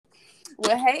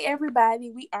Well, hey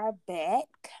everybody, we are back.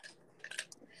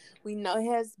 We know it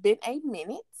has been a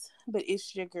minute, but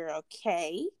it's your girl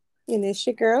Kay, And it's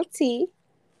your girl T.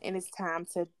 and it's time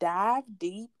to dive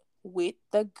deep with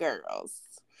the girls.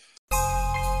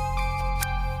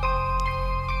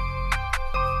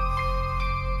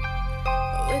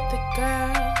 With the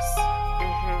girls,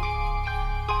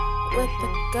 with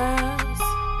the girls,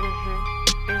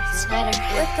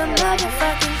 with the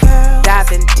motherfucking girls.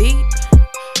 Diving deep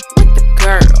with the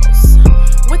girls,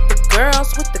 with the girls,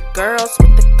 with the girls,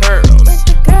 with the girls. With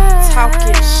the girls.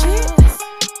 Talking shit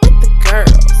with the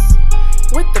girls,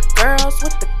 with the girls,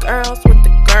 with the girls, with the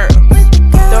girls. With the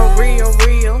girls. The real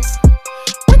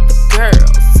with the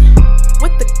girls,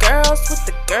 with the girls, with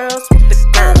the girls, with the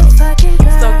girls.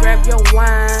 So grab your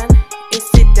wine and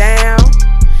sit down.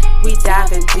 We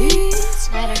diving deep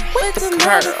with the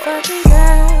girls.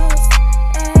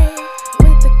 Ay,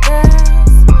 with the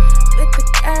girls, with the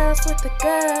girls, with the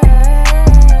girls.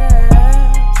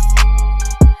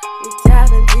 We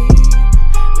diving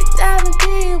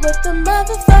deep with the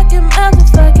motherfucking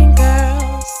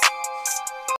girls.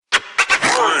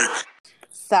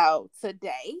 So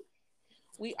today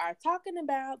we are talking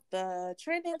about the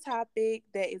trending topic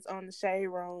that is on the Shade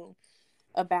Room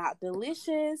about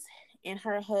Deelishis and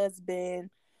her husband.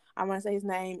 I want to say his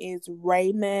name is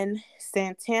Raymond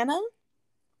Santana.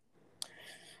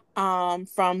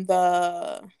 From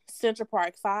the Central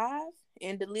Park Five.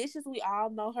 And Deelishis, we all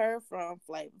know her from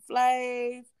Flavor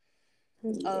Flav,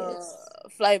 Yes.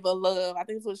 Flavor Love. I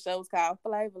think it's what the show was called,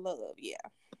 Flavor Love. Yeah.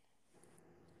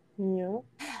 Yeah.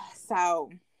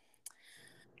 So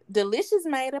Deelishis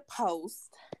made a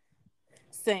post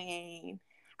saying,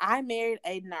 "I married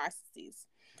a narcissist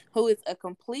who is a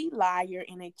complete liar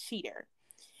and a cheater,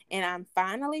 and I'm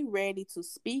finally ready to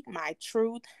speak my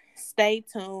truth. Stay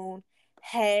tuned.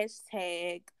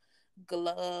 Hashtag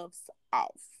gloves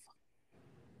off."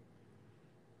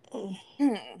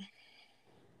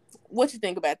 What you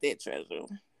think about that, Treasure?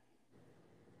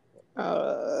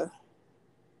 Uh,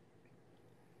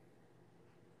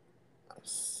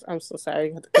 I'm so sorry.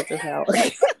 You have to cut this out.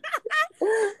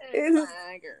 It's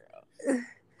fine, girl.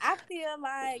 I feel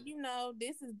like,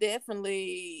 this is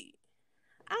definitely,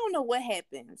 I don't know what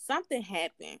happened. Something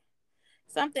happened.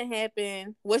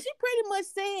 Well, she pretty much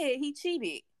said he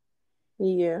cheated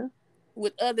Yeah.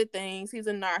 with other things. He's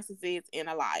a narcissist and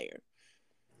a liar.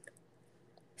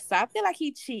 So I feel like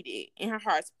he cheated and her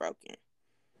heart's broken.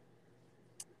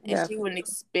 And she wasn't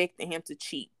expecting him to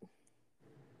cheat.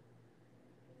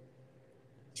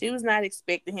 She was not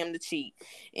expecting him to cheat.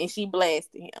 And she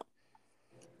blasted him.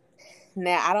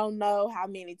 Now, I don't know how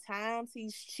many times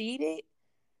he's cheated.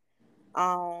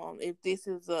 If this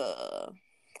is a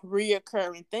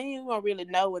reoccurring thing, we won't really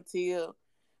know until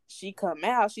she come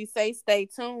out. She say stay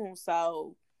tuned,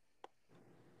 so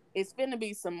it's finna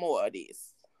be some more of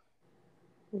this.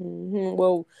 Mm-hmm.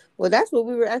 Well, that's what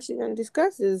we were actually going to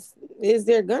discuss. Is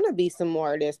there going to be some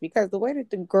more of this? Because the way that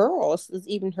the girls is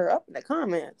eating her up in the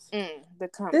comments,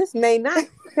 this may not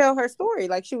tell her story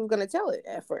like she was going to tell it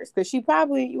at first, because she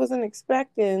probably wasn't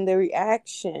expecting the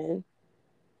reaction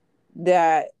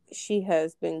that she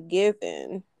has been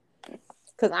given.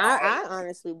 Because I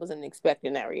honestly wasn't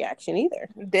expecting that reaction either.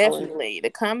 Definitely, the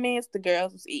comments, the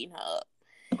girls was eating her up.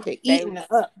 They're eating her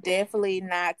up. Definitely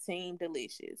not Team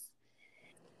Deelishis.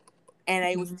 And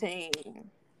they was Team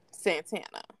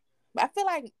Santana. But I feel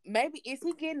like maybe, is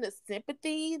he getting the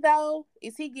sympathy though?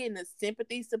 Is he getting the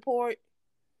sympathy support?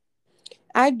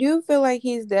 I do feel like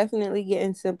he's definitely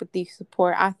getting sympathy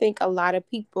support. I think a lot of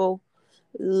people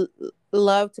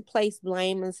love to place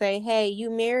blame and say, hey, you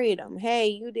married him. Hey,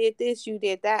 you did this, you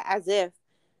did that, as if,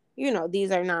 these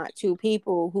are not two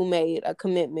people who made a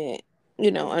commitment,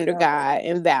 under God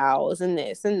and vows and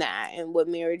this and that and what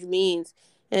marriage means.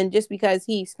 And just because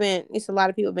it's a lot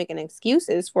of people making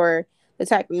excuses for the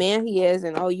type of man he is,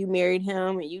 and, oh, you married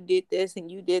him and you did this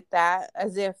and you did that,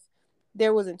 as if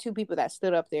there wasn't two people that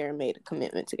stood up there and made a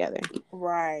commitment together.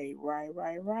 Right.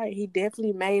 He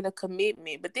definitely made a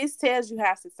commitment. But this tells you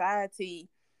how society,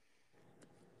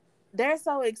 they're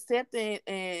so accepting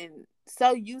and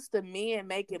so used to men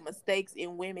making mistakes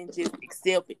and women just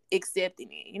accepting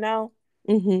it,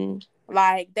 Mm-hmm.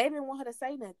 Like, they didn't want her to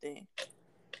say nothing.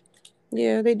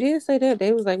 Yeah, they did say that.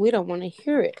 They was like, we don't want to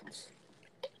hear it.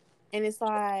 And it's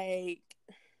like,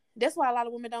 that's why a lot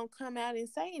of women don't come out and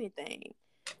say anything.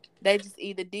 They just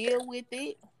either deal with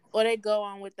it or they go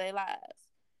on with their lives.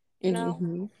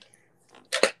 Mm-hmm.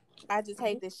 I just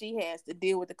hate that she has to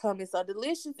deal with the comments. So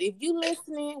Deelishis, if you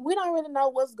listening, we don't really know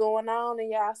what's going on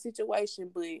in y'all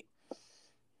situation, but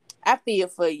I feel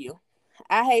for you.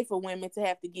 I hate for women to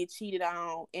have to get cheated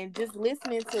on. And just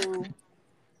listening to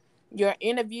your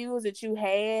interviews that you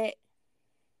had,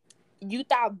 you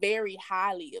thought very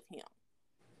highly of him.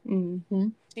 Mm-hmm.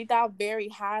 She thought very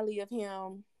highly of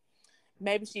him.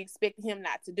 Maybe she expected him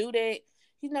not to do that.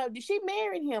 Did she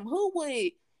marry him? Who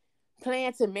would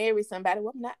plan to marry somebody?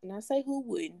 Well, I'm not say who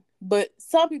wouldn't, but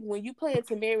some people, when you plan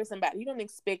to marry somebody, you don't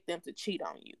expect them to cheat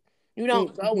on you. You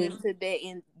don't go Mm-hmm.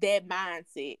 into that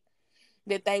mindset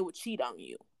that they would cheat on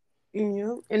you.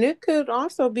 Yeah, and it could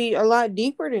also be a lot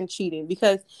deeper than cheating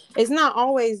because it's not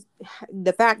always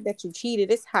the fact that you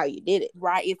cheated, it's how you did it,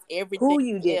 Right? It's everything who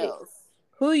you did it, else.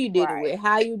 who you did it Right. with,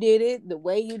 how you did it, the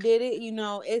way you did it.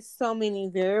 It's so many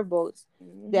variables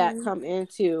that Hmm. come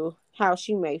into how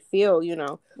she may feel.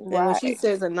 And when she Right.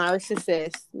 says a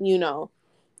narcissist,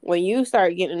 when you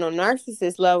start getting on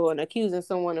narcissist level and accusing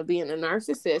someone of being a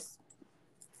narcissist,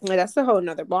 well, that's a whole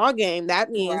nother ball game. That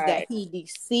means that Right. he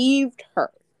deceived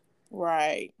her.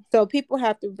 Right. So people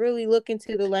have to really look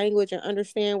into the language and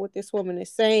understand what this woman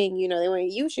is saying. They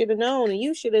went, you should have known and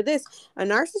you should have this. A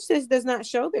narcissist does not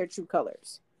show their true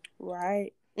colors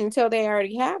Right. until they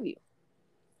already have you.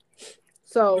 You're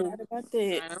So right about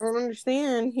that. I don't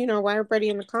understand, why everybody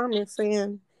in the comments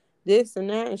saying this and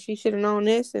that and she should have known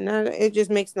this and that. It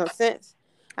just makes no sense.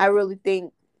 I really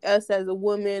think us as a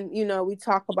woman, we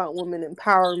talk about women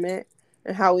empowerment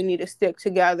and how we need to stick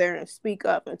together and speak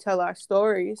up and tell our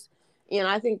stories. And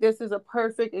I think this is a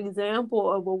perfect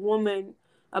example of a woman,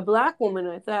 a black woman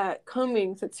at that,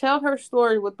 coming to tell her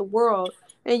story with the world.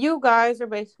 And you guys are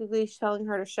basically telling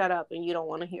her to shut up and you don't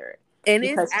want to hear it And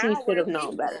it's because she should our have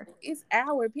known better. people. It's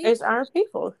our It's people. our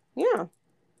people. Yeah.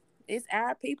 It's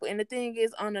our people. And the thing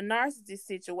is, on the narcissist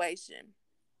situation,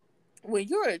 when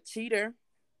you're a cheater,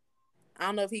 I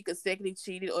don't know if he consecutively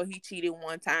cheated or he cheated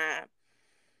one time.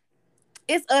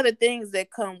 It's other things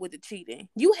that come with the cheating.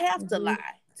 You have to Hmm. lie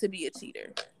to be a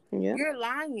cheater. Yeah. You're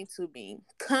lying to me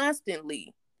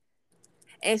constantly.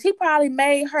 And she probably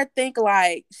made her think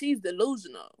like she's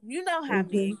delusional. You know how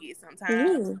Hmm. men get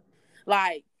sometimes. Yeah.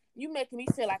 Like, you making me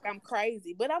feel like I'm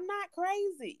crazy, but I'm not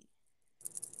crazy.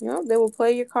 Yeah. They will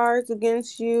play your cards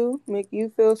against you, make you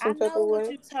feel I some type know of what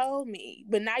way. you told me,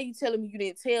 but now you telling me you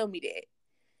didn't tell me that.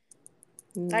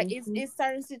 Like, it's Hmm. it's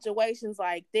certain situations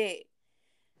like that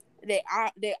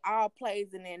all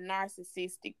plays in that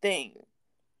narcissistic thing.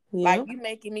 Like, Yeah. you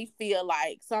making me feel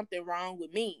like something wrong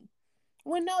with me.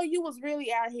 Well, no, you was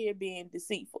really out here being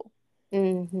deceitful.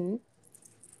 Hmm.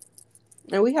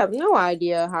 And we have no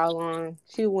idea how long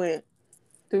she went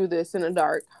through this in the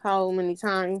dark, how many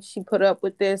times she put up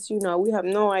with this. We have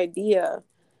no idea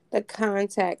the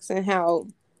context and how,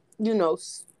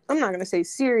 I'm not gonna say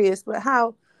serious, but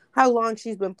how long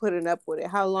she's been putting up with it,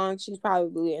 how long she's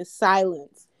probably in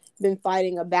silence, been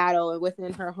fighting a battle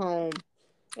within her home,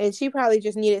 and she probably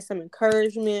just needed some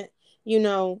encouragement, you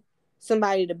know,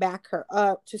 somebody to back her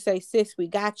up to say, sis, we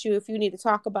got you. If you need to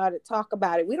talk about it, talk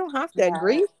about it. We don't have to Right.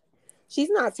 agree. She's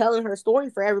not telling her story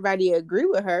for everybody to agree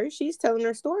with her. She's telling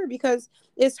her story because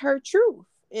it's her truth.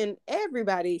 And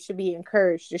everybody should be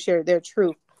encouraged to share their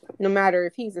truth, no matter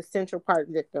if he's a Central Park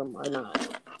victim or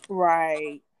not.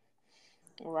 Right.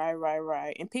 Right, right,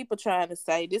 right. And people trying to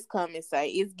say this comment say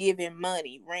it's giving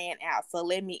money ran out. So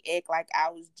let me act like I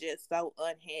was just so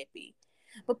unhappy.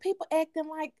 But people acting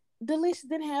like Deelishis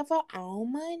didn't have her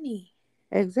own money.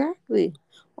 Exactly.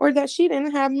 Or that she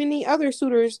didn't have many other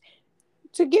suitors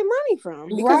to get money from.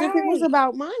 Because if it was Right.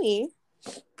 about money,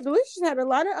 Delicious had a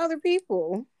lot of other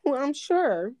people who I'm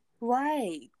sure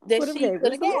Right. That would have she gave could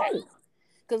her have some got. money.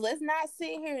 Because let's not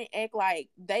sit here and act like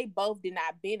they both did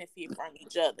not benefit from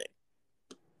each other.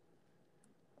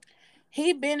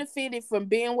 He benefited from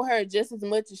being with her just as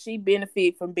much as she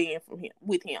benefited from being from him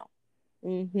with him.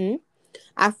 Hmm.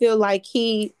 I feel like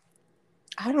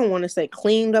I don't want to say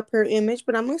cleaned up her image,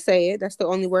 but I'm going to say it. That's the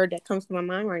only word that comes to my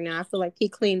mind right now. I feel like he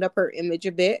cleaned up her image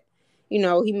a bit. He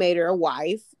made her a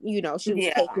wife. She was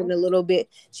Yeah. taken a little bit.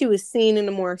 She was seen in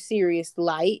a more serious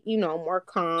light, more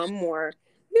calm, more,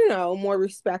 more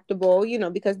respectable,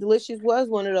 because Delicious was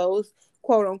one of those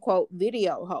quote unquote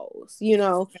video hoes, one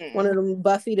of Mm-hmm. them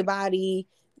Buffy the Body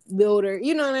builder,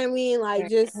 you know what I mean? Like,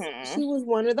 just, Mm-hmm. she was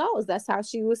one of those. That's how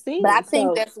she was But I seen. think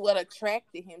So, that's what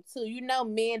attracted him too.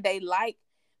 Men, they like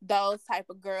those type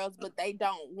of girls, but they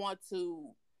don't want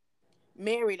to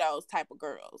marry those type of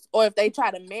girls. Or if they try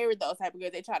to marry those type of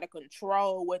girls, they try to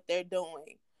control what they're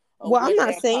doing or well, what they're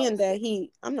posting.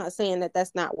 I'm not saying that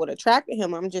that's not what attracted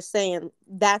him. I'm just saying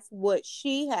that's what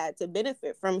she had to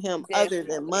benefit from him other than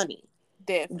Definitely. money.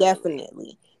 Definitely.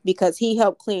 Definitely. Because he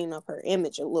helped clean up her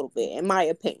image a little bit, in my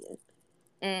opinion.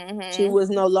 She Mm-hmm. was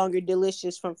no longer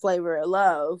Delicious from Flavor of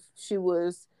Love. She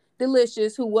was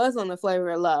Deelishis, who was on the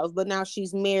Flavor of Love, but now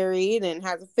she's married and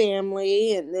has a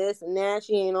family and this and that.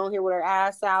 She ain't on here with her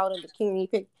ass out and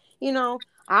bikini pic. You know,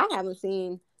 I haven't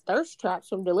seen thirst traps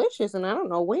from Deelishis, and I don't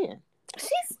know when. She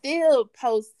still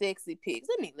posts sexy pics.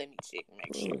 Let me check and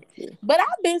make sure. But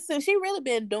I've been since she really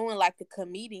been doing like the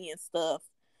comedian stuff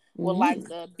with like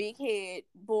the big head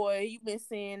boy. You've been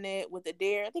seeing that with the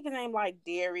Derek. I think his name like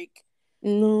Derek.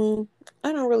 No,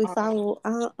 I don't really follow.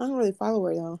 I don't really follow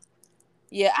her though.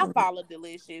 Yeah, I follow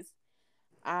Deelishis.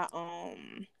 I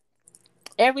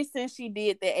ever since she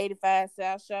did the 85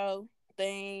 South show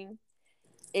thing,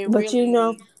 it But really. you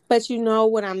know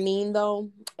what I mean though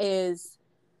is,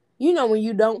 when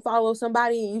you don't follow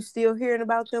somebody and you still hearing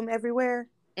about them everywhere.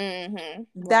 Right.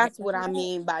 That's what I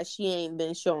mean by she ain't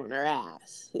been showing her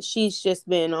ass. She's just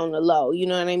been on the low. You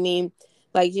know what I mean?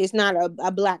 Like it's not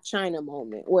a Black China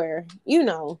moment where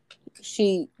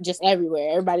she just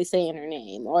everywhere. Everybody saying her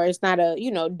name, or it's not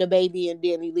the baby and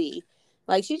Danny Lee.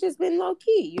 Like she's just been low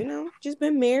key. Just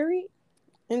been married,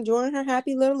 enjoying her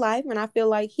happy little life. And I feel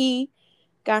like he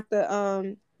got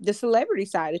the celebrity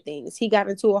side of things. He got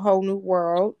into a whole new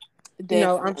world. I'm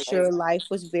Definitely. sure life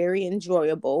was very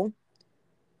enjoyable,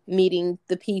 meeting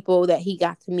the people that he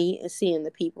got to meet and seeing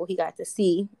the people he got to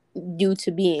see due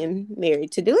to being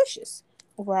married to Deelishis.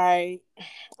 Right.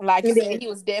 Like you And said, then, he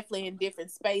was definitely in different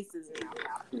spaces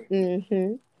now.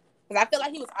 mm-hmm. Because I feel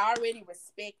like he was already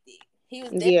respected. He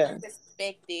was Yeah. definitely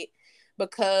respected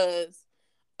because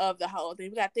of the whole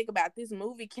thing. We got to think about this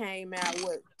movie came out,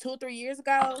 2 or 3 years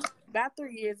ago? About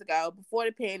 3 years ago, before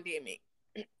the pandemic.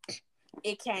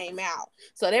 It came out.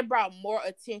 So that brought more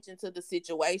attention to the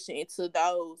situation and to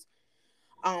those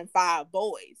 5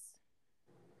 boys.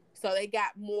 So they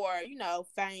got more,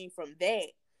 fame from that.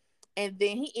 And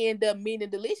then he ended up meeting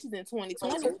Deelishis in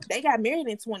 2020. They got married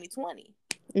in 2020.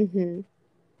 Mm-hmm.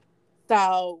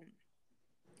 So,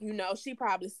 she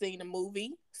probably seen a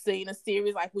movie, seen a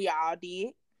series like we all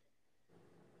did.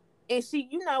 And she,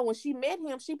 when she met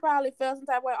him, she probably felt some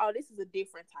type of way, oh, this is a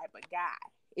different type of guy.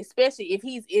 Especially if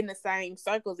he's in the same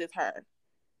circles as her.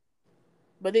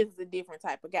 But this is a different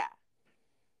type of guy.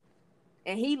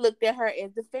 And he looked at her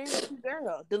as the fantasy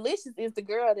girl. Deelishis is the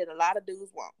girl that a lot of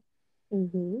dudes want.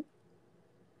 Mm-hmm.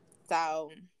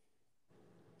 So,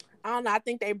 I don't know. I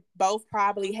think they both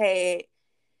probably had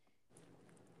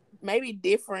maybe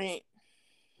different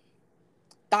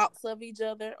thoughts of each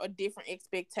other or different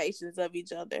expectations of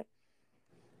each other.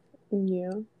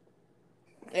 Yeah.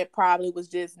 It probably was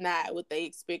just not what they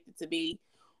expected to be,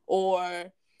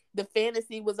 or the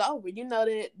fantasy was over.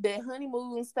 That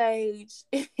honeymoon stage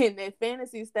and that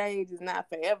fantasy stage is not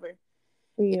forever.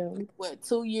 Yeah.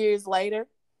 2 years later?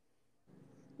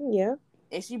 Yeah.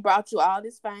 And she brought you all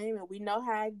this fame, and we know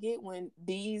how it get when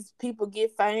these people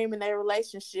get fame in their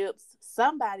relationships.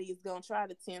 Somebody is gonna try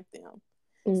to tempt them.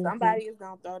 Mm-hmm. Somebody is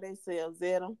gonna throw themselves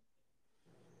at them.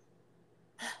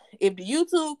 If the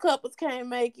YouTube couples can't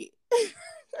make it,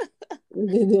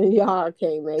 y'all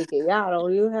can't make it. Y'all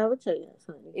don't even have a chance,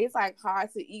 honey. it's like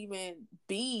hard to even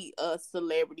be a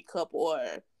celebrity couple,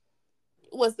 or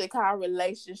what's they call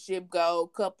relationship goal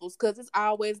couples, because it's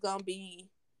always gonna be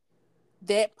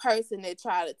that person that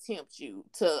try to tempt you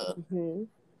to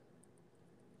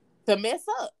mess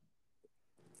up.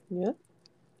 Yeah.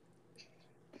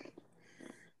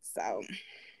 So,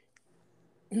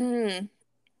 we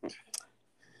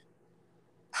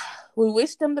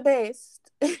wish them the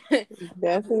best.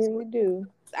 Definitely do.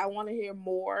 I want to hear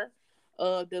more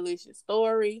of Deelishis'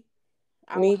 story.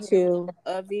 I Me want to hear too. more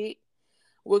of it.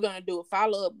 We're going to do a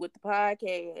follow-up with the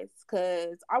podcast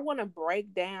because I want to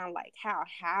break down like how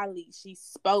highly she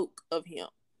spoke of him.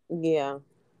 Yeah.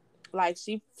 Like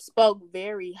she spoke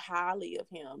very highly of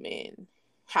him and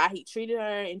how he treated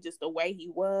her and just the way he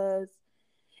was.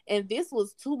 And this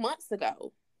was 2 months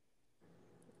ago.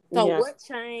 So what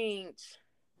changed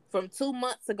from 2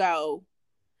 months ago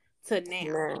to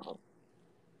now?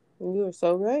 You are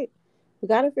so right. We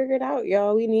got to figure it out,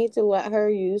 y'all. We need to let her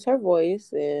use her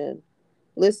voice and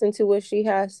listen to what she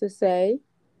has to say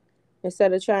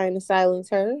instead of trying to silence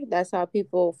her. That's how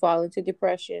people fall into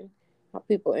depression, how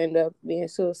people end up being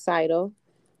suicidal.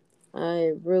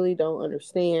 I really don't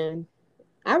understand.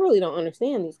 I really don't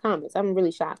understand these comments. I'm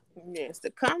really shocked. Yes, the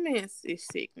comments is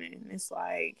sickening. It's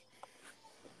like,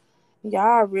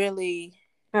 y'all really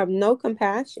have no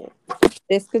compassion.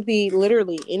 This could be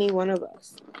literally any one of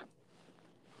us.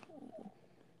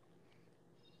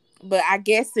 But I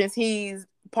guess since he's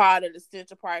part of the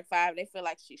Central Park Five, they feel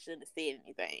like she shouldn't have said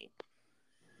anything.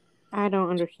 I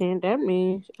don't understand. That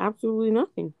means absolutely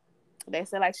nothing. They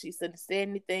feel like she shouldn't have said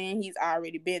anything. He's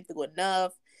already been through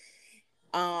enough.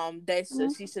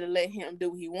 She should have let him do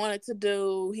what he wanted to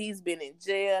do. He's been in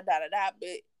jail, da da da. But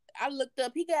I looked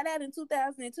up, he got out in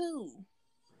 2002.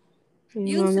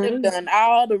 You should have done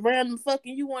all the random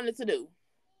fucking you wanted to do.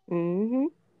 Mm-hmm.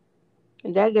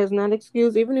 And that does not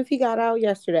excuse, even if he got out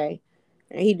yesterday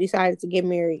and he decided to get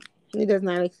married, it does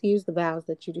not excuse the vows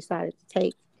that you decided to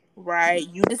take. Right?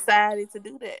 You decided to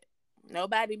do that.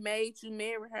 Nobody made you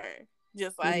marry her.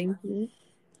 Just like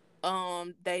Mm-hmm.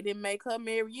 they didn't make her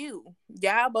marry you.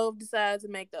 Y'all both decided to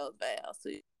make those vows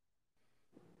too.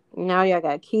 Now y'all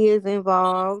got kids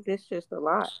involved. It's just a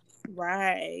lot.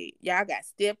 Right. Y'all got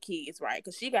step kids, right?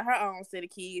 Because she got her own set of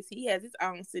kids. He has his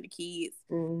own set of kids.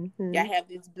 Y'all Mm-hmm. have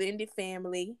this blended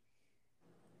family.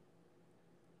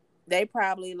 They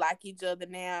probably like each other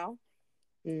now.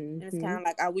 And it's Mm-hmm. kind of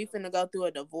like, are we finna go through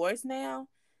a divorce now?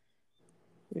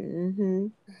 Mm-hmm.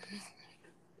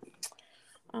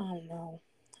 I don't know.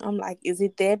 I'm like, is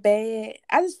it that bad?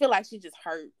 I just feel like she just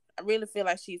hurt. I really feel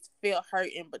like she's felt hurt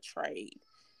and betrayed.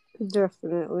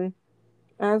 Definitely.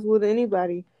 As would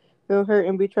anybody feel hurt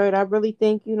and betrayed. I really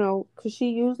think, because she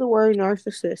used the word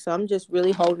narcissist. So I'm just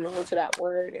really holding on to that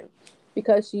word. And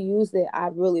because she used it, I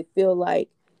really feel like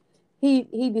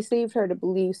he deceived her to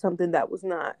believe something that was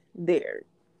not there.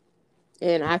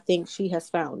 And I think she has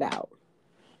found out.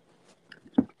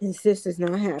 And sis is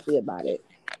not happy about it.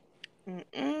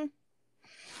 Mm-mm.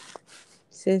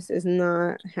 Sis is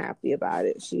not happy about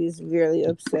it. She's really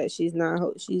upset. She's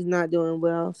not doing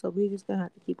well. So we just gonna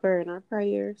have to keep her in our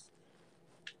prayers.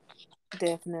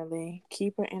 Definitely.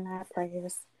 Keep her in our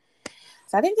prayers.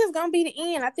 So I think this is gonna be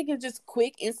the end. I think it's just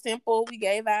quick and simple. We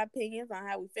gave our opinions on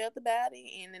how we felt about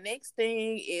it, and the next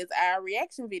thing is our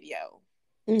reaction video.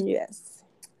 Yes.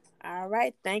 All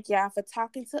right, thank y'all for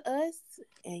talking to us,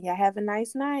 and y'all have a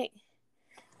nice night.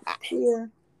 Bye. Yeah.